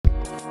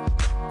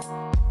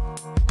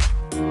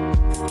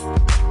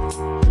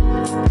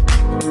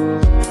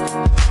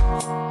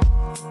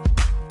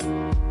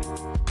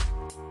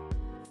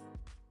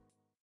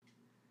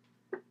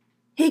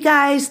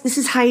guys, this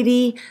is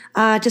Heidi.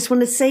 Just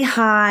want to say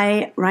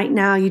hi. Right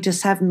now, you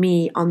just have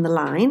me on the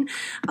line.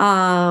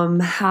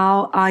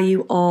 How are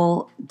you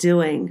all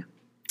doing?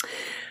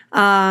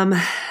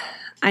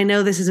 I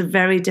know this is a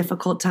very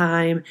difficult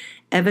time,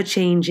 ever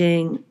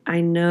changing.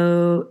 I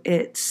know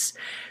it's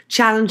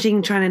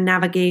challenging trying to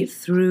navigate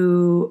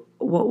through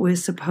what we're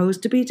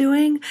supposed to be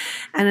doing.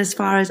 And as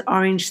far as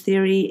Orange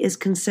Theory is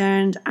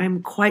concerned,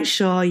 I'm quite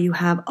sure you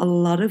have a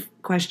lot of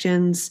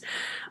questions.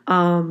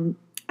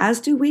 As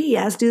do we,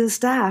 as do the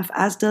staff,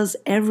 as does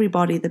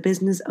everybody, the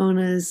business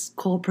owners,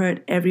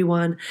 corporate,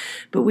 everyone.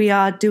 But we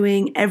are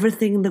doing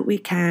everything that we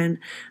can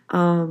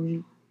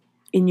in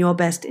your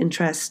best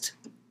interest.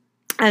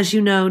 As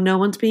you know, no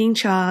one's being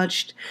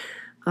charged.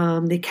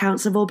 The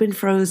accounts have all been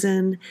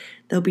frozen.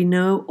 There'll be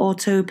no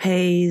auto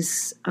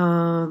pays.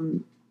 I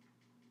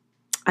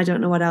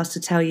don't know what else to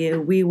tell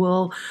you. We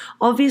will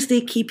obviously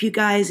keep you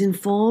guys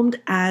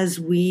informed as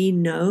we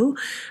know.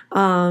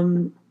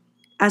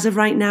 As of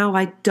right now,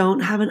 I don't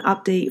have an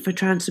update for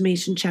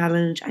Transformation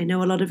Challenge. I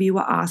know a lot of you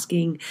are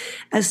asking.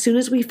 As soon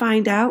as we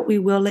find out, we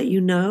will let you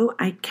know.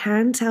 I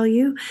can tell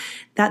you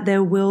that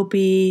there will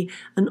be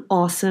an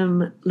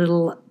awesome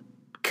little,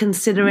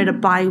 consider it a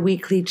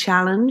bi-weekly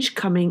challenge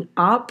coming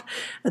up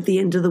at the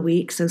end of the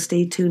week. So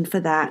stay tuned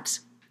for that.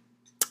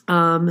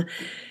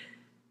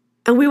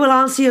 And we will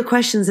answer your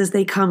questions as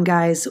they come,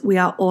 guys. We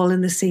are all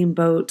in the same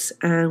boat,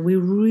 and we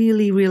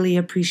really, really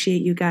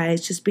appreciate you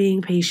guys just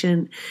being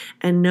patient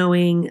and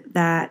knowing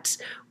that,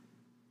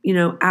 you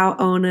know, our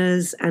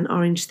owners and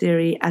Orange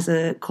Theory as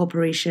a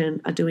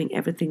corporation are doing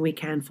everything we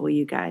can for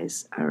you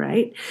guys. All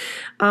right.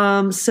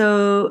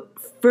 So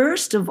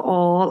first of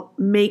all,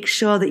 make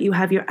sure that you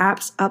have your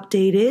apps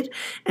updated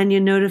and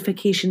your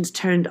notifications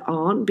turned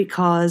on,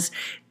 because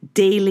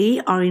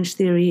daily Orange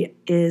Theory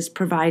is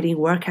providing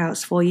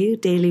workouts for you,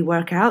 daily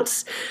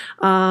workouts.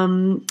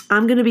 I'm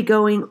going to be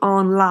going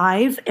on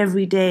live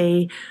every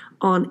day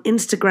on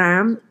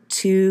Instagram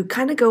to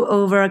kind of go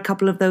over a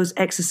couple of those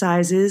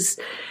exercises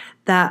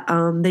that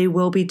they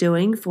will be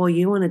doing for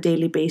you on a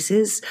daily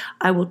basis.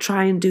 I will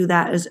try and do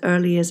that as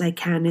early as I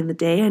can in the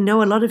day. I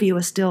know a lot of you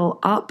are still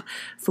up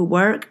for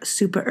work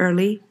super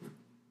early.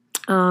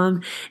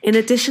 In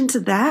addition to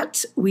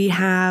that, we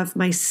have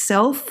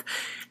myself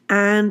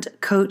and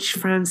Coach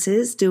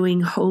Francis doing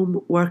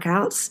home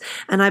workouts.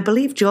 And I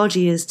believe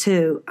Georgie is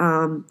too.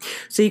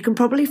 So you can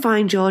probably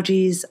find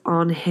Georgie's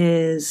on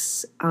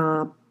his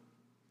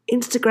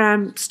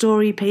Instagram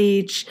story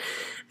page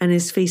and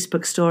his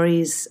Facebook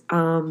stories.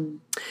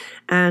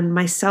 And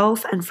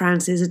myself and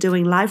Francis are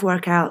doing live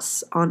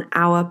workouts on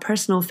our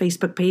personal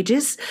Facebook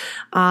pages.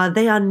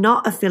 They are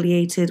not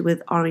affiliated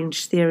with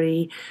Orange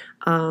Theory.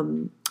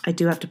 I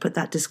do have to put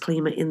that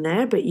disclaimer in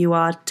there, but you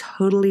are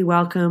totally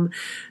welcome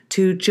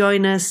to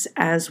join us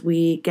as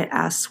we get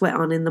our sweat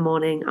on in the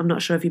morning. I'm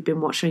not sure if you've been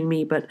watching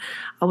me, but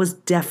I was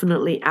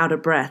definitely out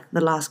of breath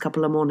the last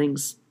couple of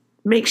mornings.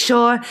 Make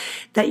sure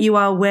that you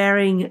are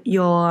wearing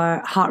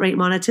your heart rate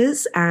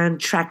monitors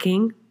and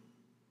tracking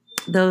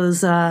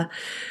those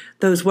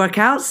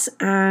workouts,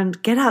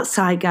 and get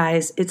outside,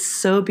 guys. It's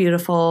so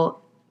beautiful.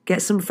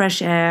 Get some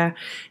fresh air.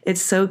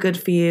 It's so good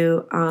for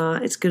you.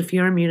 It's good for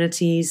your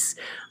immunities.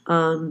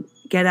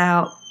 Get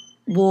out,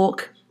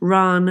 walk,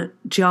 run,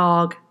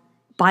 jog,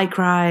 bike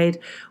ride,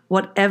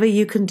 whatever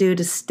you can do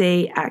to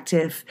stay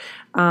active.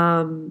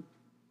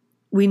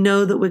 We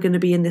know that we're going to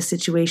be in this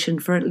situation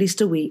for at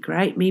least a week,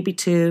 right? Maybe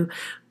 2,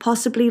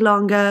 possibly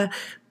longer,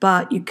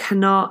 but you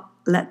cannot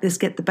let this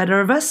get the better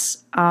of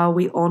us.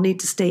 We all need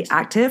to stay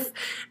active,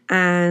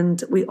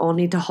 and we all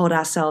need to hold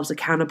ourselves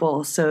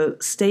accountable. So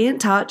stay in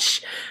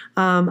touch.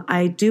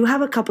 I do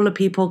have a couple of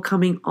people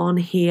coming on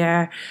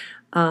here,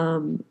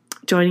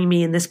 joining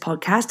me in this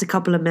podcast, a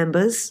couple of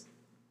members.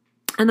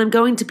 And I'm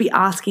going to be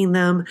asking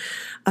them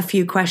a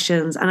few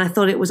questions. And I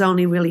thought it was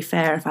only really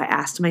fair if I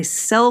asked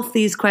myself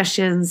these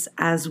questions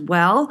as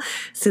well,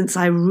 since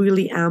I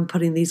really am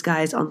putting these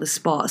guys on the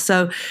spot.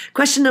 So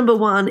question number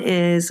 1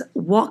 is,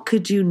 what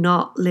could you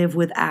not live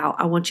without?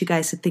 I want you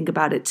guys to think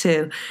about it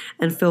too.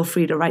 And feel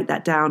free to write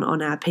that down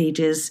on our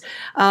pages.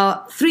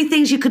 3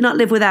 things you could not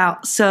live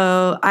without.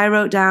 So I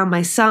wrote down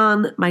my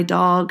son, my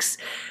dogs,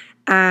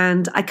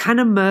 and I kind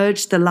of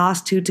merged the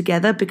last 2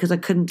 together because I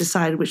couldn't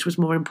decide which was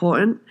more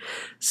important.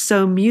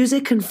 So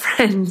music and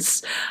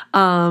friends,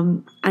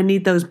 I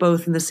need those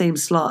both in the same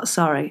slot.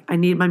 Sorry, I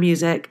need my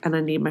music and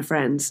I need my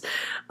friends.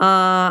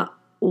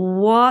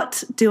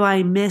 What do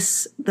I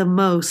miss the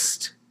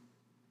most?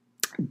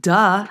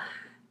 Duh,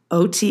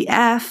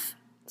 OTF.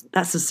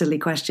 That's a silly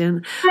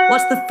question.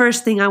 What's the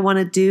first thing I want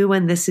to do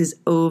when this is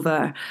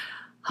over?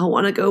 I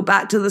want to go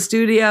back to the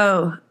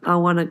studio. I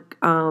want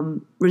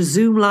to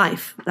resume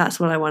life. That's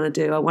what I want to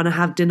do. I want to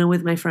have dinner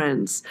with my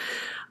friends.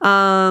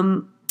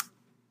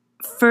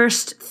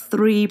 First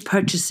 3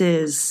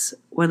 purchases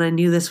when I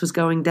knew this was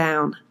going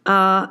down.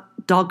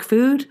 Dog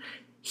food,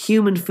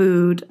 human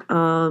food,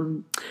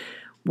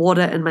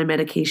 water, and my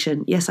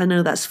medication. Yes, I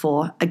know that's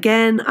 4.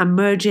 Again, I'm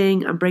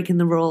merging. I'm breaking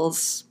the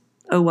rules.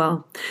 Oh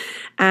well.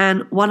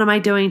 And what am I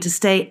doing to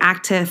stay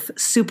active?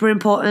 Super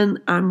important.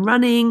 I'm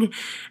running.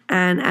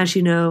 And as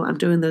you know, I'm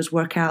doing those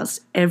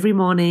workouts every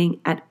morning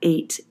at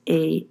 8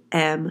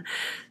 a.m.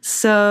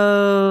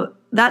 So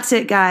that's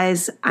it,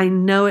 guys. I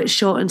know it's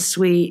short and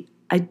sweet.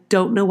 I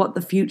don't know what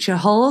the future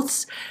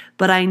holds,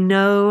 but I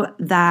know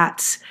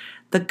that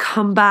the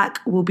comeback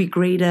will be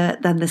greater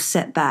than the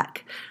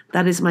setback.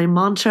 That is my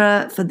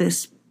mantra for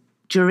this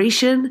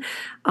duration.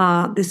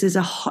 This is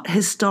a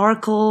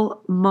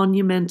historical,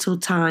 monumental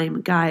time,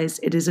 guys.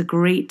 It is a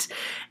great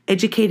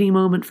educating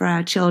moment for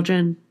our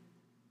children.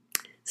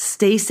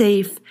 Stay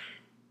safe,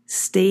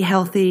 stay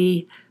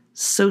healthy,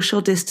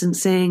 social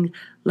distancing.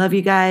 Love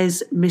you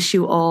guys, miss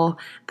you all,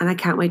 and I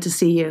can't wait to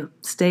see you.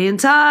 Stay in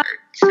touch.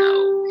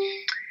 So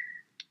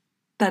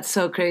That's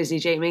so crazy,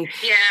 Jamie.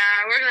 yeah,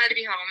 we're glad to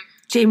be home.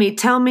 Jamie,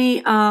 tell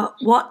me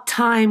what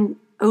time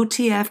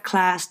OTF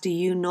class do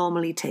you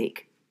normally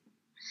take?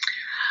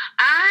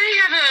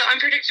 I have an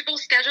unpredictable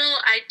schedule.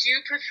 I do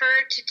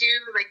prefer to do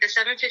like the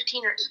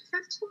 7:15 or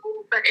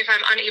 8:15, but if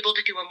I'm unable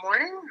to do a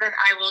morning, then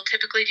I will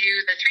typically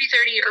do the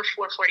 3:30 or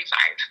 4:45.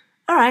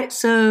 All right,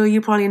 so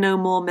you probably know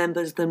more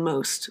members than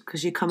most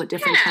because you come at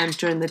different times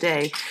during the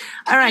day.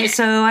 All right,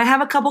 so I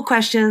have a couple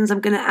questions. I'm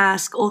going to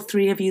ask all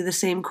three of you the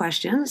same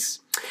questions.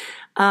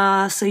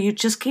 So you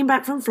just came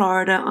back from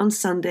Florida on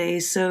Sunday,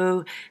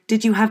 so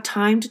did you have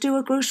time to do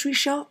a grocery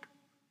shop?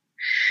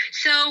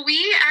 So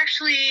we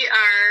actually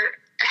are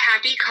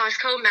happy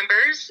Costco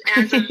members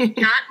as of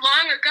not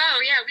long ago.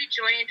 Yeah, we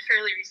joined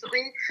fairly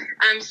recently.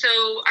 So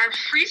our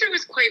freezer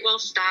was quite well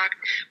stocked.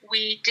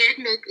 We did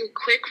make a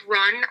quick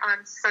run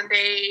on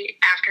Sunday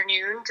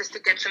afternoon just to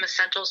get some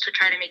essentials to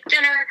try to make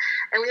dinner.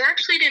 And we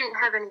actually didn't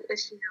have any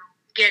issue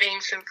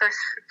getting some fresh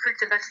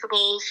fruits and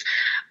vegetables.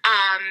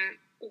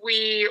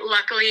 We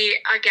luckily,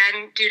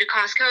 again, due to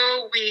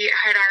Costco, we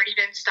had already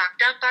been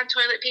stocked up on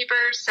toilet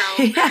paper, so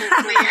we're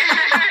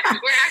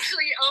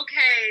actually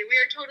okay.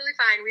 We are totally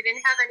fine. We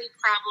didn't have any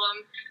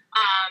problem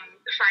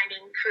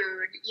finding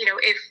food. You know,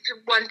 if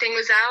one thing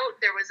was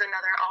out, there was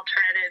another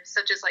alternative,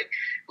 such as like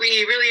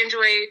we really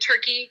enjoy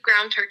turkey,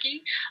 ground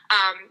turkey.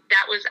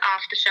 That was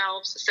off the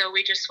shelves, so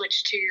we just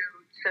switched to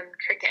some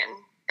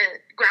chicken,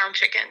 ground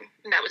chicken,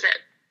 and that was it.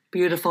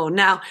 Beautiful.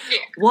 Now,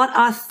 what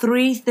are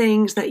three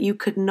things that you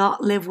could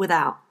not live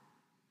without?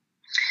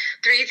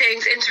 Three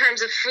things in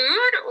terms of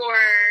food or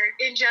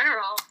in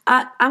general?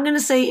 I'm going to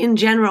say in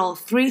general,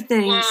 three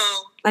things.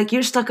 Whoa. Like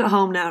you're stuck at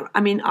home now.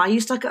 I mean, are you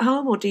stuck at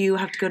home or do you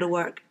have to go to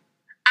work?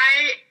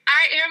 I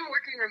am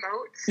working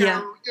remote, so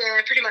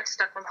yeah, pretty much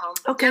stuck from home.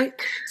 Okay.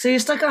 Yep. So you're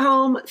stuck at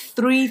home.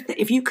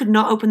 If you could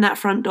not open that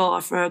front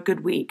door for a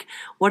good week,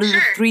 what are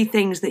the three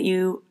things that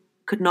you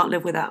could not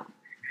live without?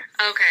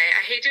 Okay,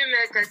 I hate to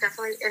admit that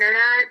definitely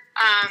internet,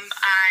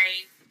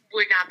 I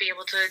would not be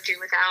able to do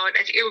without.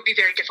 I think it would be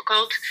very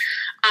difficult.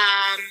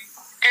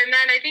 And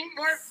then I think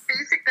more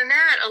basic than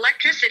that,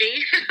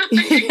 electricity.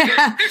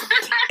 Yeah.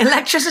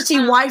 Electricity,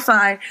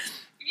 Wi-Fi.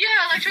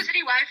 Yeah,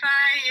 electricity,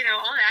 Wi-Fi, you know,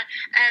 all that.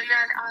 And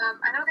then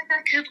I don't think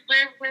I could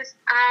live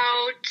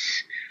without,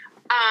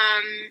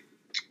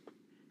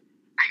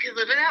 I could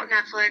live without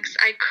Netflix.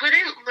 I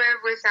couldn't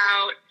live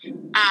without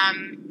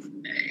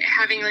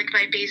having like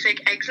my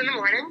basic eggs in the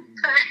morning.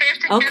 I have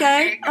to have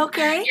eggs.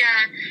 Okay.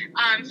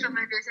 Yeah. So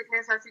my basic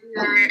necessity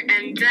there.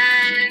 And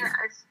then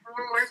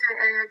one more thing,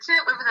 I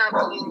can't live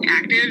without being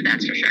active,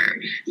 that's for sure.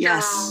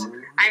 Yes. So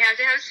I have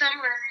to have some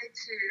way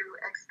to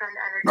expend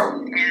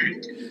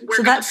energy and work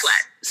up a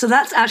sweat. So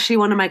that's actually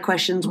one of my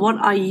questions. What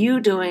are you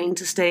doing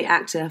to stay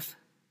active?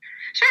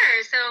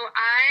 Sure. So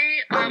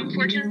I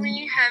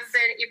fortunately have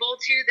been able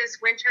to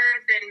this winter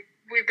that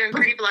we've been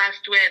pretty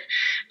blessed with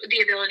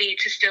the ability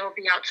to still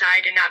be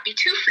outside and not be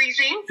too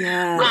freezing.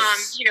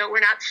 Yes. You know, we're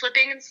not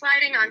slipping and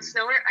sliding on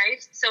snow or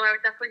ice. So I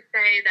would definitely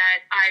say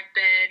that I've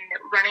been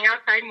running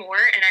outside more,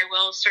 and I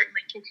will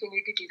certainly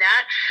continue to do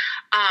that.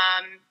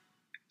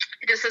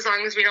 Just as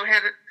long as we don't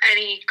have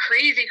any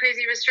crazy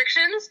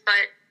restrictions,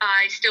 but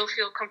I still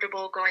feel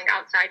comfortable going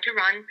outside to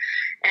run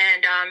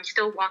and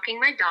still walking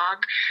my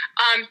dog.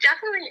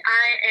 Definitely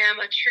I am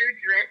a true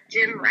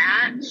gym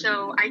rat,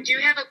 so I do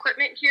have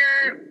equipment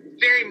here,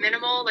 very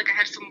minimal, like I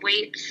have some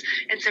weights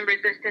and some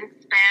resistance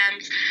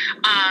bands,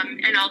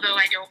 and although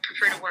I don't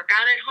prefer to work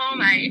out at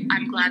home,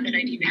 I'm glad that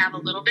I do have a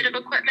little bit of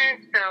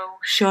equipment, so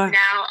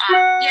now,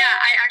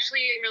 I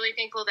actually am really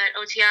thankful that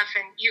OTF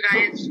and you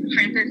guys,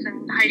 Francis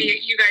and Heidi,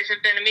 you guys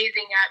have been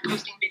amazing at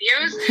posting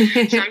videos,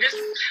 so I'm just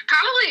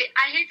probably,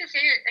 I hate to say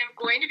it, I'm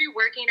going to be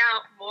working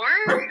out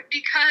more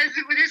because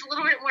there's a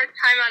little bit more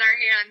time on our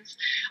hands.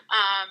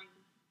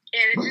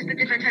 And it's just a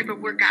different type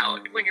of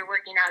workout when you're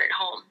working out at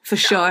home. For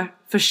sure.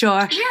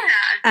 Yeah.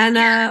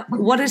 And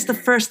what is the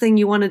first thing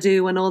you want to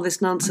do when all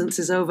this nonsense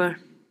is over?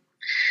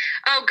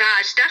 Oh,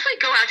 gosh, definitely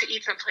go out to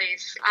eat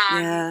someplace.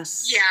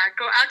 Yes. Yeah,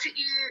 go out to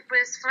eat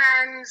with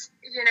friends,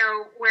 you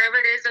know, wherever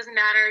it is, doesn't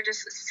matter.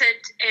 Just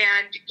sit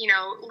and, you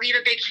know, leave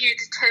a big,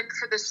 huge tip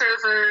for the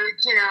server.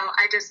 You know,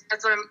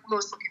 that's what I'm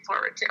most looking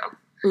forward to.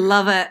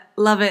 Love it.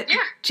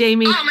 Yeah.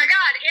 Jamie. Oh, my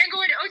God. And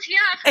going to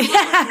OTF.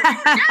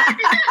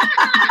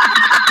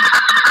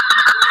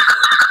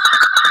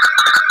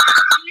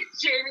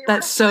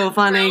 That's so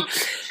funny.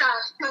 So,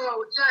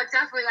 yeah,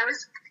 definitely. I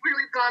was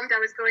really bummed I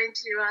was going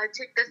to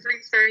take the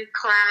 3:30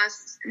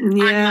 class on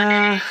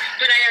Monday.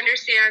 But I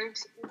understand,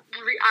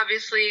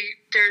 obviously,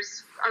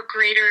 there's a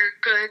greater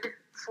good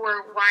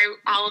for why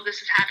all of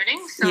this is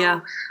happening. So,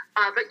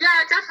 but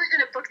yeah, definitely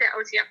going to book that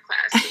OTF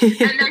class,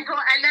 and then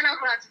I'll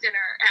go out to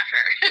dinner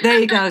after. There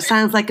you go.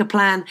 Sounds like a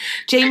plan.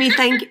 Jamie,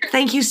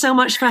 thank you so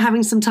much for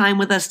having some time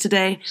with us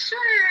today. Sure.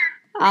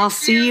 I'll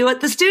see you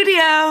at the studio.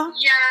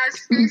 Yeah,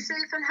 stay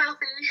safe and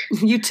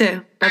healthy. You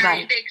too. Bye-bye. All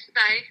right, thanks.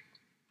 Bye.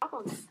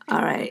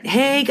 All right.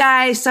 Hey,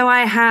 guys. So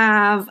I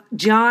have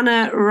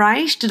Jana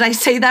Reich. Did I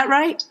say that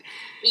right?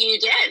 You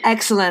did.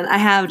 Excellent. I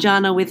have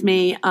Jana with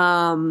me.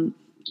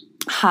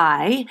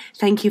 Hi.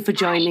 Thank you for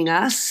joining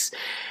us.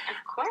 Of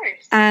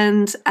course.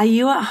 And are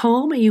you at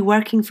home? Are you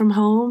working from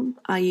home?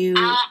 Are you...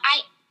 I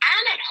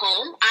am at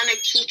home. I'm a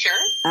teacher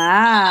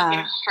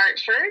in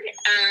Hartford.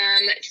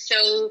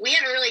 So we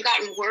haven't really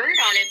gotten word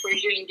on if we're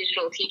doing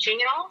digital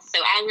teaching at all. So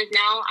as of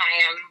now,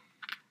 I am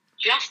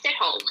just at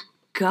home.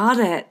 Got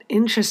it.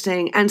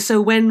 Interesting. And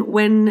so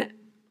when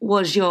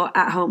was your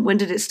at home? When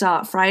did it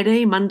start?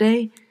 Friday?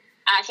 Monday?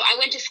 So I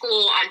went to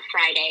school on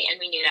Friday, and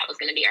we knew that was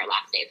going to be our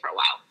last day for a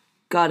while.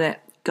 Got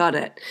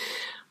it.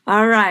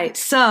 All right.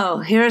 So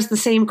here's the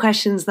same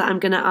questions that I'm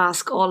going to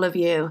ask all of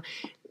you.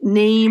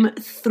 Name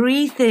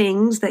 3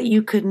 things that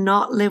you could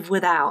not live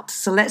without.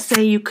 So let's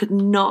say you could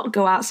not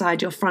go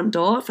outside your front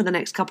door for the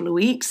next couple of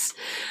weeks.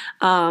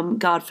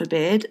 God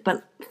forbid.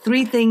 But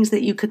 3 things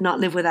that you could not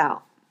live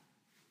without.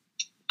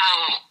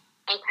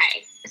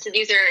 Okay. So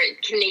these are,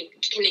 can they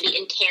be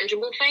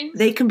intangible things?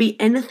 They can be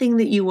anything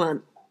that you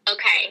want.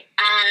 Okay.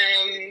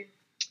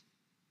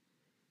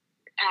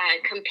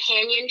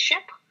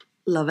 Companionship.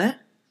 Love it.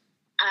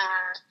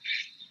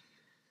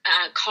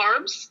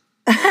 Carbs.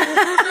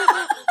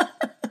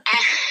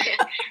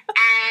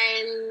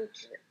 and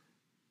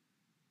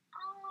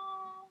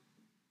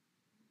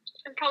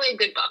probably a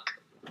good book.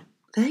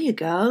 There you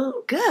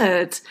go.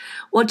 Good.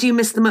 What do you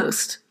miss the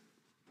most?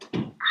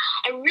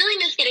 I really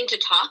miss getting to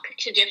talk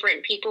to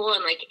different people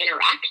and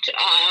interact.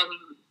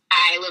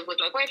 I live with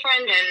my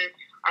boyfriend and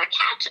our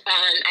cat,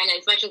 and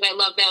as much as I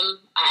love them,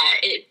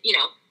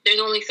 there's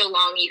only so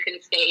long you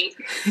can stay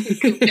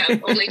cooped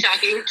up, only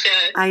talking to.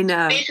 I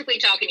know. Basically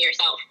talking to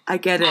yourself. I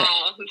get it.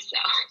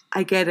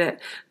 I get it.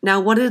 Now,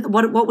 what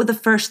were the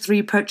first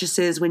 3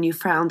 purchases when you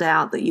found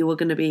out that you were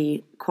going to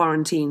be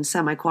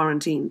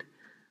semi-quarantined?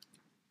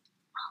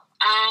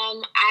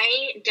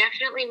 I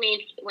definitely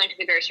went to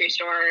the grocery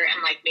store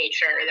and made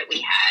sure that we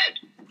had,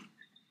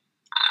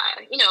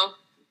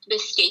 the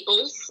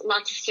staples,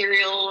 lots of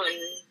cereal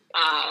and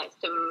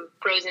some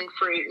frozen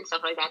fruit and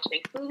stuff like that to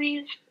make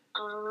smoothies.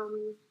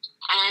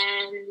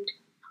 And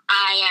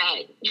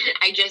I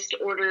just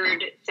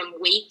ordered some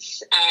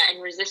weights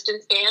and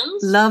resistance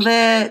bands. Love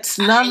it.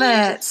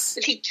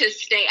 To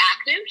stay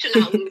active, to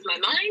not lose my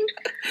mind.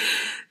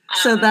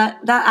 So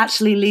that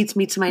actually leads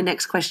me to my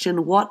next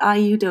question. What are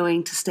you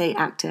doing to stay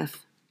active?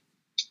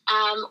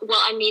 Well,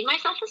 I made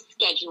myself a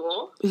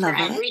schedule for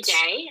every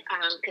day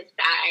because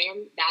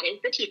that is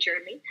the teacher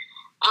in me.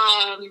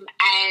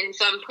 And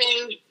so I'm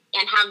planning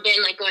and have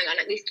been going on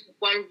at least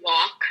one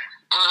walk,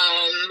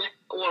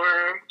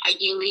 or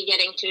ideally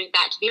getting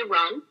that to be a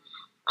run.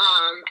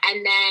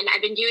 And then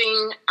I've been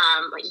doing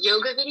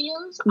yoga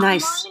videos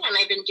online, and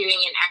I've been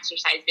doing an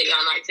exercise video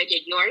online. So I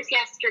did yours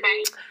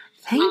yesterday.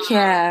 Thank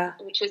you.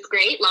 Which was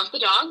great. Love the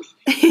dogs.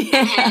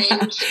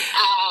 And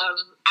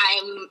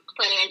I'm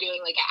planning on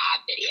doing an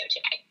ab video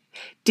today.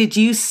 Did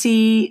you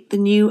see the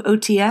new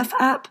OTF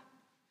app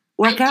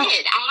workout? I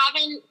did. I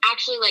haven't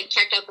actually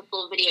checked out the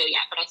full video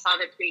yet, but I saw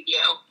the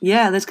preview.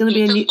 Yeah, there's going to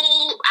be a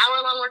full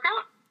hour-long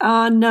workout?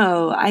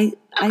 No. I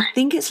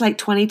think it's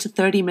 20 to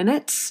 30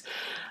 minutes.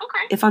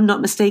 Okay. If I'm not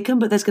mistaken,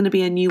 but there's going to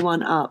be a new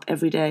one up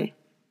every day.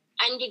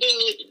 And do they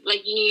need,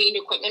 you need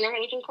equipment or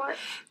anything for it?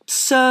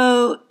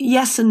 So,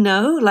 yes and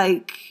no.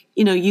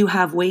 You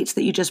have weights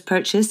that you just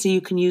purchased, so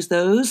you can use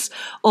those.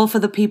 Or for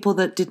the people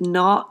that did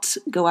not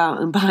go out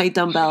and buy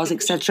dumbbells,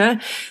 etc.,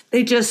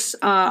 they just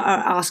are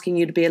asking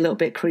you to be a little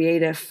bit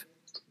creative.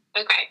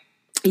 Okay.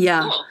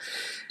 Yeah. Cool.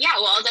 Yeah,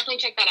 well, I'll definitely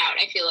check that out.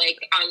 I feel like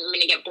I'm going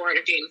to get bored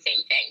of doing the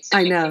same thing. So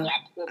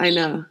I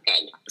know.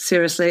 Good.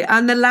 Seriously.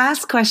 And the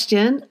last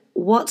question,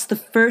 what's the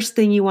first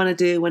thing you want to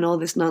do when all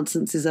this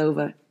nonsense is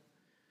over?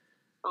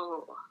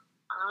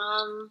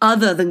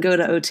 Other than go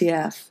to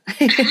OTF.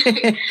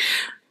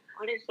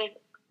 What is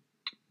it?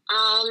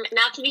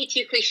 Not to be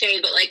too cliche,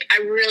 but I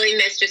really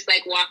miss just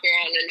walking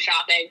around and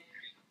shopping.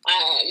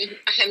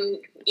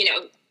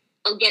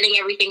 I'm, getting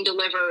everything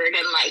delivered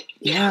and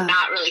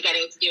not really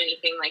getting to do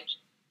anything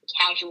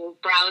casual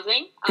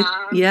browsing. Which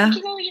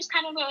is always just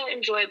kind of an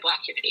enjoyable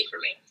activity for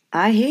me.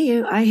 I hear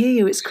you.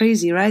 It's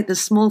crazy, right? The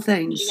small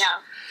things. Yeah.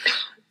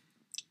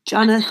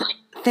 Jonathan,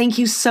 thank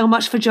you so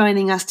much for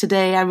joining us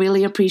today. I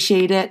really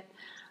appreciate it.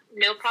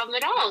 No problem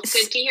at all.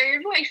 Good to hear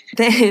your voice.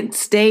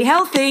 Stay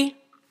healthy.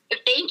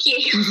 Thank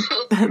you.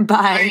 Bye.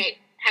 All right.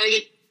 Have a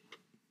good.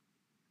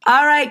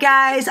 All right,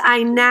 guys.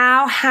 I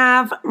now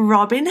have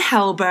Robin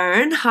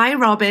Helburn. Hi,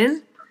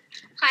 Robin.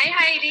 Hi,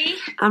 Heidi.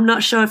 I'm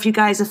not sure if you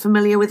guys are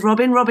familiar with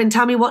Robin. Robin,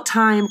 tell me what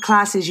time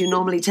classes you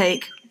normally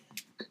take.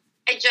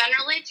 I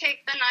generally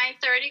take the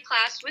 9:30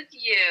 class with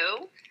you,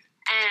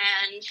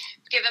 and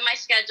given my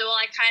schedule,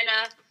 I kind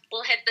of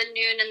will hit the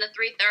noon and the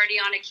 3:30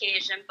 on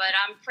occasion, but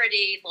I'm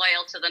pretty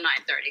loyal to the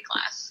 9:30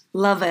 class.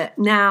 Love it.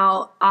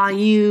 Now, are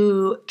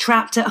you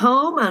trapped at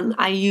home? And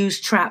I use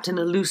trapped in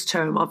a loose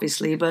term,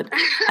 obviously, but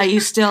are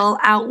you still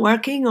out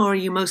working or are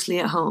you mostly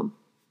at home?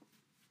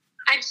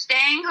 I'm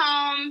staying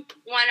home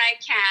when I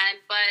can,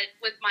 but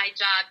with my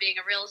job being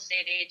a real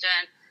estate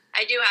agent,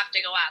 I do have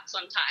to go out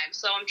sometimes.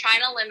 So I'm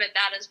trying to limit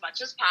that as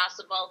much as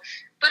possible.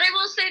 But I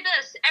will say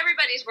this,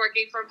 everybody's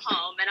working from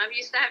home, and I'm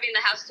used to having the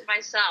house to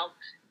myself.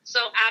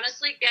 So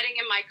honestly, getting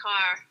in my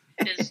car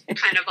is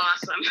kind of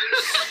awesome.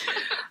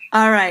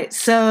 All right.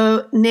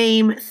 So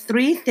name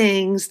 3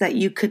 things that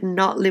you could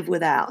not live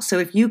without. So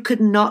if you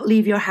could not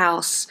leave your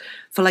house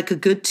for like a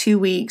good 2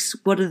 weeks,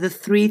 what are the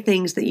 3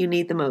 things that you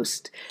need the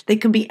most? They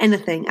can be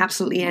anything,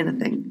 absolutely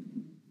anything.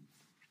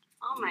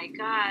 Oh my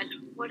God.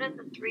 What are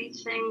the 3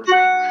 things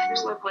I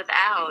couldn't live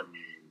without?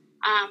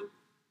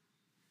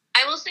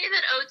 I will say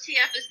that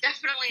OTF is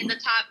definitely in the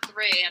top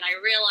 3, and I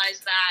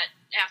realized that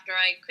after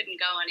I couldn't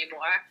go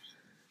anymore.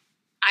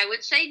 I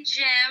would say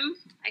Jim.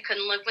 I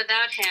couldn't live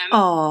without him.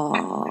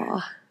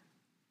 Aww.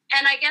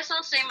 And I guess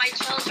I'll say my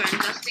children,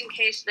 just in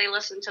case they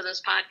listen to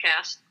this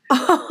podcast.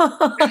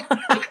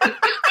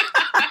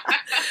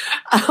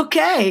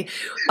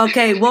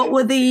 Okay. What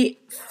were the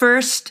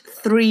first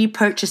 3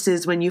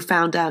 purchases when you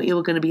found out you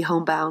were going to be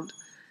homebound?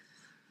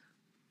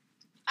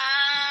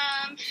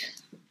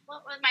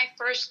 What were my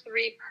first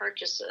 3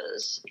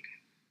 purchases?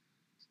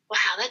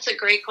 Wow, that's a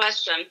great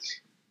question.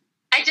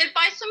 I did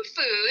buy some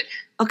food.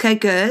 Okay,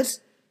 good.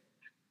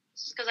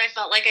 Because I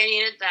felt like I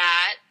needed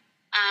that.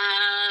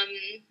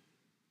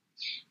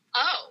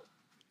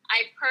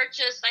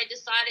 I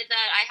decided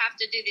that I have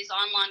to do these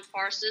online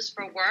courses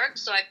for work,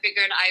 so I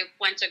figured I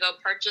went to go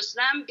purchase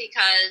them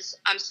because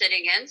I'm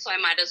sitting in, so I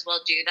might as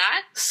well do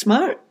that.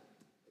 Smart.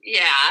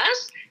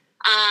 Yes.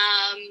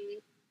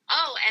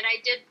 And I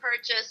did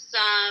purchase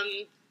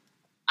some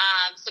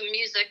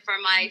music for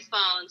my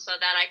phone so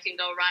that I can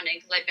go running,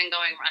 because I've been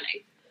going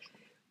running.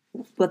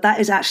 Well, that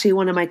is actually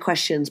one of my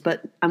questions,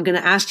 but I'm going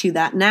to ask you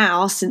that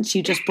now since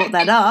you just brought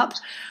that up.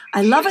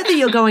 I love it that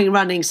you're going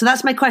running. So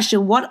that's my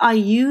question. What are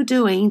you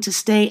doing to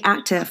stay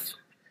active?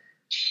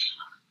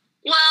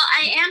 Well,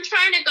 I am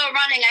trying to go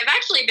running. I've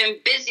actually been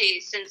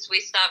busy since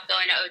we stopped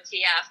going to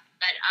OTF,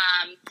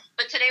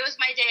 but today was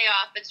my day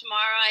off. But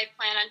tomorrow I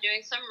plan on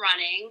doing some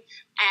running,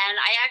 and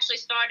I actually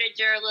started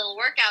your little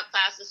workout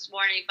class this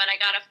morning, but I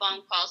got a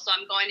phone call, so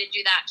I'm going to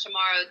do that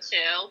tomorrow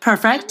too.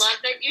 Perfect. I love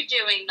that you're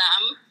doing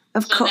them.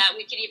 Of so course. That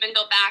we can even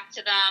go back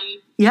to them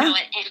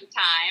at any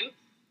time.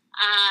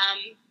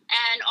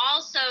 And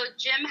also,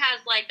 Jim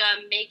has like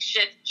a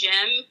makeshift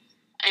gym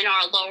in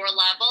our lower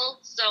level.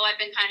 So I've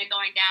been kind of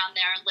going down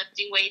there and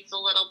lifting weights a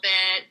little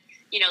bit,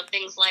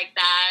 things like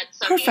that.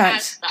 So Perfect. He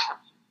has stuff.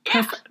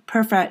 Yeah.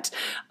 Perfect.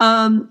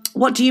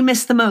 What do you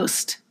miss the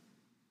most?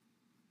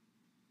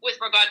 With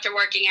regard to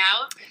working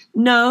out?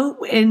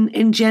 No,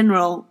 in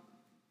general.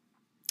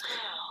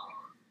 Oh,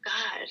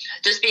 God.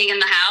 Just being in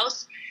the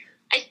house?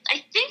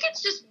 I think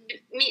it's just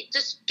me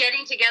just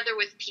getting together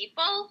with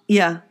people.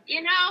 Yeah.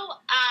 Even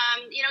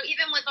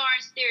with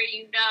Orange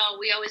Theory,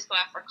 we always go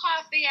out for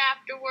coffee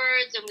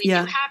afterwards, and we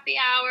do happy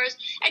hours.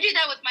 I do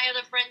that with my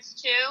other friends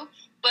too,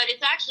 but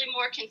it's actually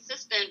more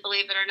consistent,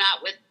 believe it or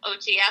not, with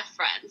OTF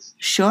friends.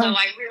 Sure. So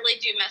I really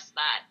do miss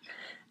that.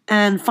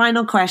 And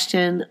final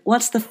question,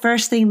 what's the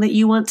first thing that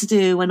you want to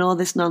do when all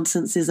this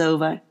nonsense is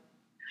over?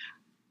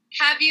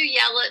 Have you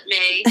yell at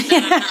me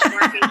that I'm not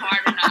working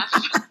hard enough.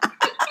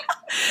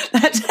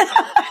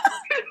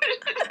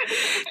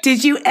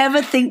 Did you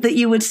ever think that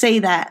you would say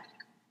that?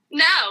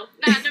 No,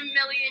 not in a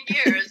million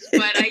years.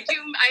 But I'm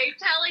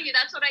telling you,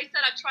 that's what I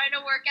said. I'm trying to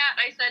work out.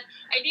 And I said,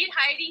 I need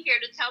Heidi here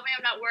to tell me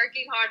I'm not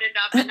working hard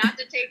enough and not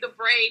to take a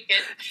break.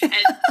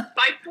 And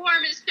my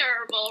form is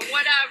terrible or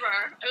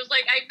whatever. I was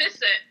like, I miss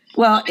it.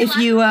 Well, if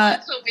you...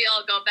 so we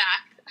all go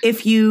back.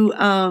 If you...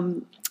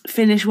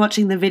 finish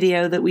watching the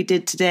video that we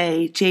did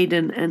today,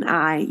 Jaden and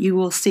I, you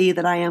will see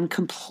that I am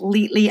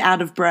completely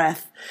out of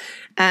breath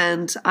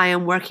and I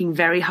am working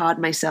very hard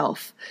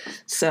myself.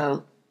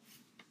 So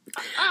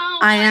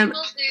I will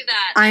do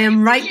that. I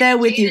am right there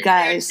with you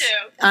guys. He's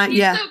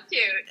so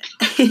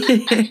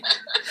cute.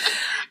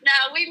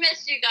 No, we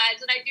miss you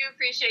guys, and I do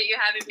appreciate you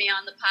having me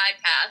on the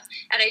podcast.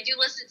 And I do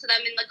listen to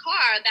them in the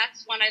car.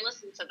 That's when I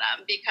listen to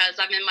them because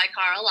I'm in my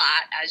car a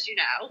lot, as you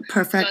know.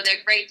 Perfect. So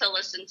they're great to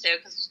listen to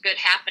because it's good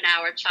half an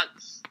hour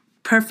chunks.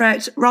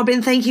 Perfect.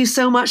 Robin, thank you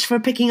so much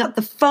for picking up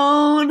the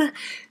phone,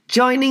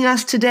 joining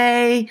us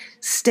today.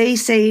 Stay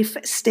safe,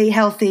 stay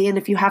healthy, and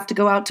if you have to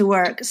go out to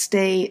work,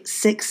 stay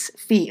 6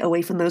 feet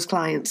away from those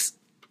clients.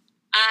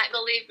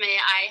 Believe me,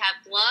 I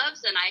have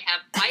gloves and I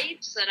have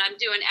wipes and I'm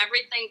doing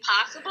everything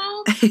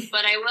possible,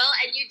 but I will,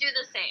 and you do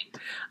the same.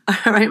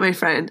 All right, my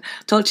friend.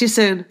 Talk to you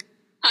soon.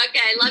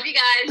 Okay, love you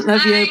guys.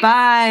 Love Bye. you.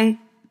 Bye.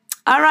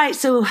 All right.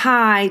 So,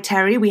 hi,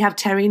 Terry. We have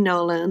Terry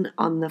Nolan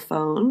on the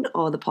phone,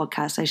 or the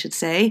podcast, I should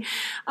say.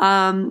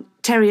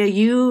 Terry, are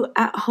you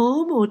at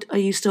home or are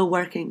you still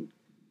working?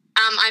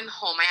 I'm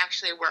home. I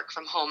actually work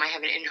from home. I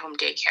have an in-home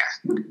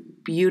daycare.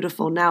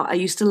 Beautiful. Now, are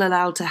you still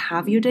allowed to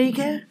have your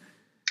daycare?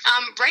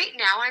 Right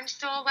now, I'm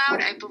still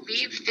allowed. I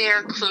believe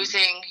they're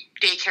closing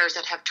daycares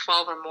that have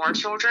 12 or more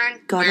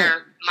children,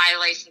 where my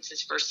license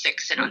is for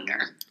 6 and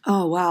under.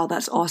 Oh, wow.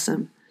 That's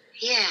awesome.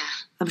 Yeah.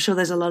 I'm sure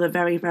there's a lot of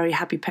very, very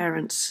happy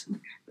parents.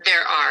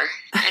 There are.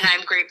 And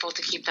I'm grateful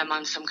to keep them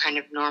on some kind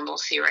of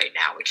normalcy right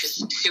now, which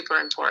is super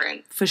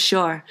important. For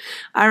sure.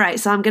 All right.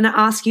 So I'm going to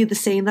ask you the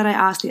same that I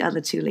asked the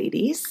other two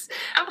ladies.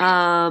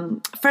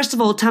 Okay. First of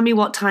all, tell me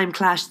what time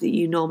class that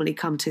you normally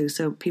come to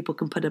so people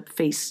can put a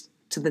face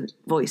to the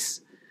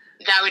voice.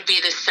 That would be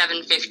the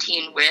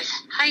 7:15 with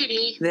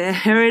Heidi.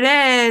 There it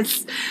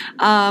is.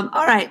 All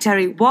right,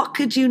 Terry, what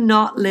could you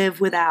not live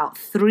without?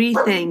 3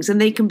 things, and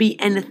they can be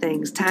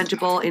anything,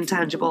 tangible,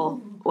 intangible,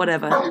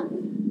 whatever.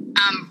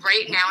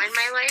 Right now in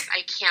my life,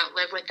 I can't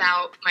live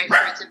without my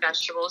fruits and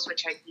vegetables,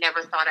 which I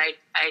never thought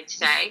I'd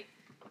say.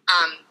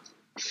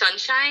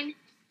 Sunshine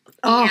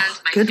and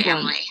my good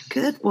family. One.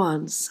 Good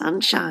one.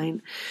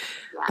 Sunshine.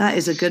 Yes. That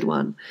is a good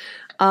one.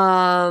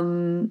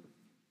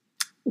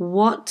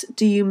 What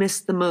do you miss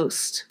the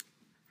most?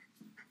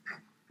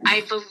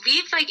 I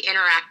believe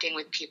interacting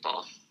with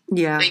people.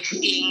 Yeah.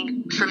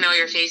 Seeing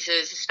familiar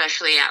faces,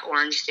 especially at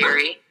Orange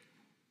Theory.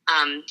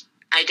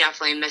 I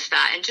definitely miss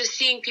that. And just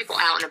seeing people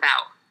out and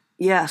about.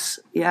 Yes,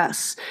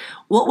 yes.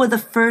 What were the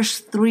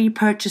first 3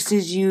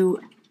 purchases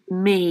you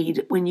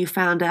made when you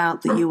found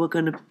out that you were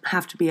going to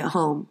have to be at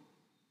home?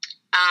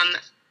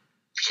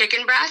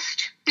 Chicken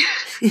breast.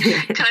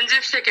 Tons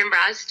of chicken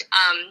breast.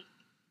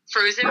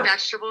 Frozen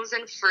vegetables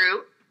and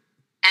fruit.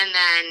 And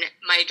then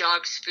my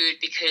dog's food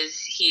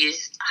because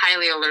he's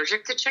highly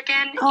allergic to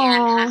chicken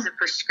and has a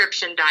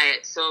prescription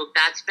diet. So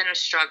that's been a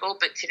struggle,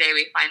 but today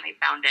we finally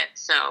found it.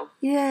 So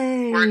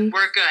yay. We're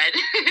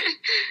good.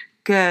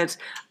 Good.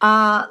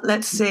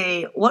 Let's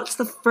see. What's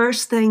the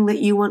first thing that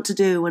you want to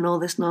do when all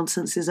this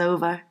nonsense is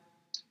over?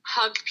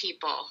 Hug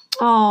people.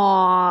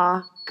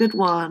 Aw, good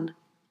one.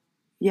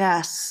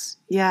 Yes,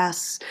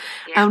 yes.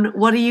 Yeah. And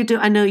what are you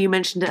doing? I know you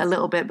mentioned it a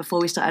little bit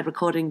before we started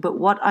recording, but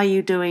what are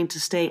you doing to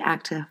stay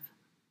active?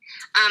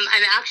 I'm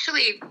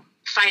actually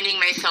finding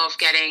myself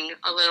getting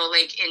a little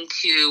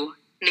into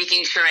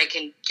making sure I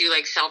can do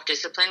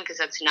self-discipline because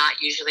that's not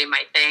usually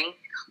my thing.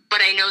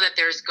 But I know that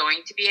there's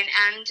going to be an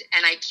end,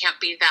 and I can't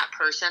be that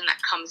person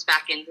that comes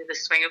back into the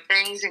swing of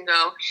things and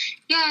go,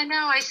 yeah,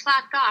 no, I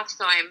slacked off.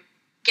 So I'm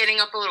getting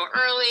up a little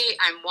early.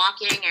 I'm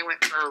walking. I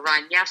went for a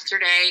run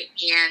yesterday,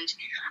 and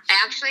I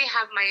actually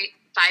have my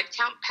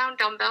 5-pound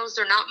dumbbells.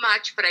 They're not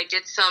much, but I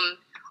did some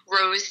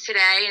rows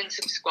today and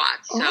some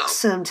squats. So.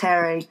 Awesome,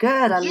 Terry.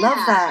 Good. I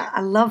love that. I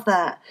love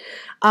that.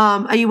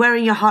 Are you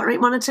wearing your heart rate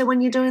monitor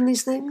when you're doing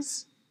these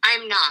things?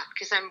 I'm not,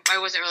 because I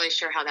wasn't really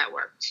sure how that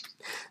worked.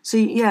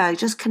 So,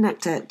 just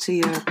connect it to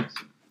your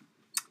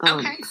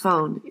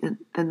phone,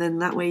 and then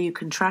that way you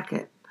can track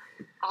it.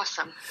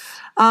 Awesome.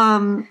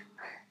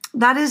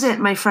 That is it,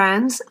 my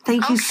friends.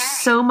 Thank you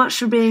so much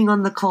for being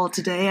on the call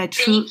today.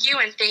 Thank you,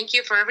 and thank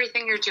you for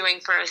everything you're doing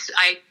for us.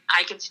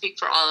 I can speak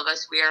for all of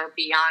us. We are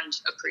beyond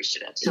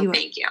appreciative, so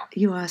thank you.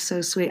 You are so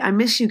sweet. I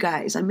miss you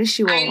guys. I miss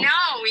you all. I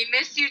know. We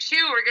miss you,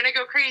 too. We're going to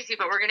go crazy,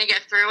 but we're going to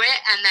get through it,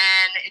 and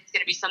then it's going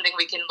to be something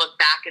we can look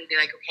back and be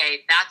like,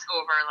 okay, that's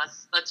over.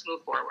 Let's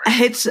move forward.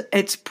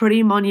 It's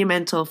pretty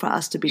monumental for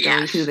us to be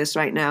going through this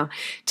right now.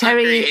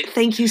 Terry,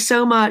 thank you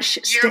so much.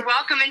 You're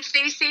welcome, and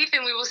stay safe,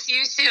 and we will see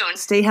you soon.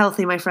 Stay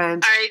healthy, my friend.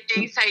 All right.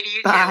 Thanks, Heidi.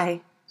 You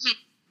Bye.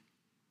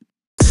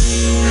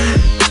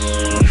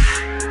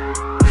 too.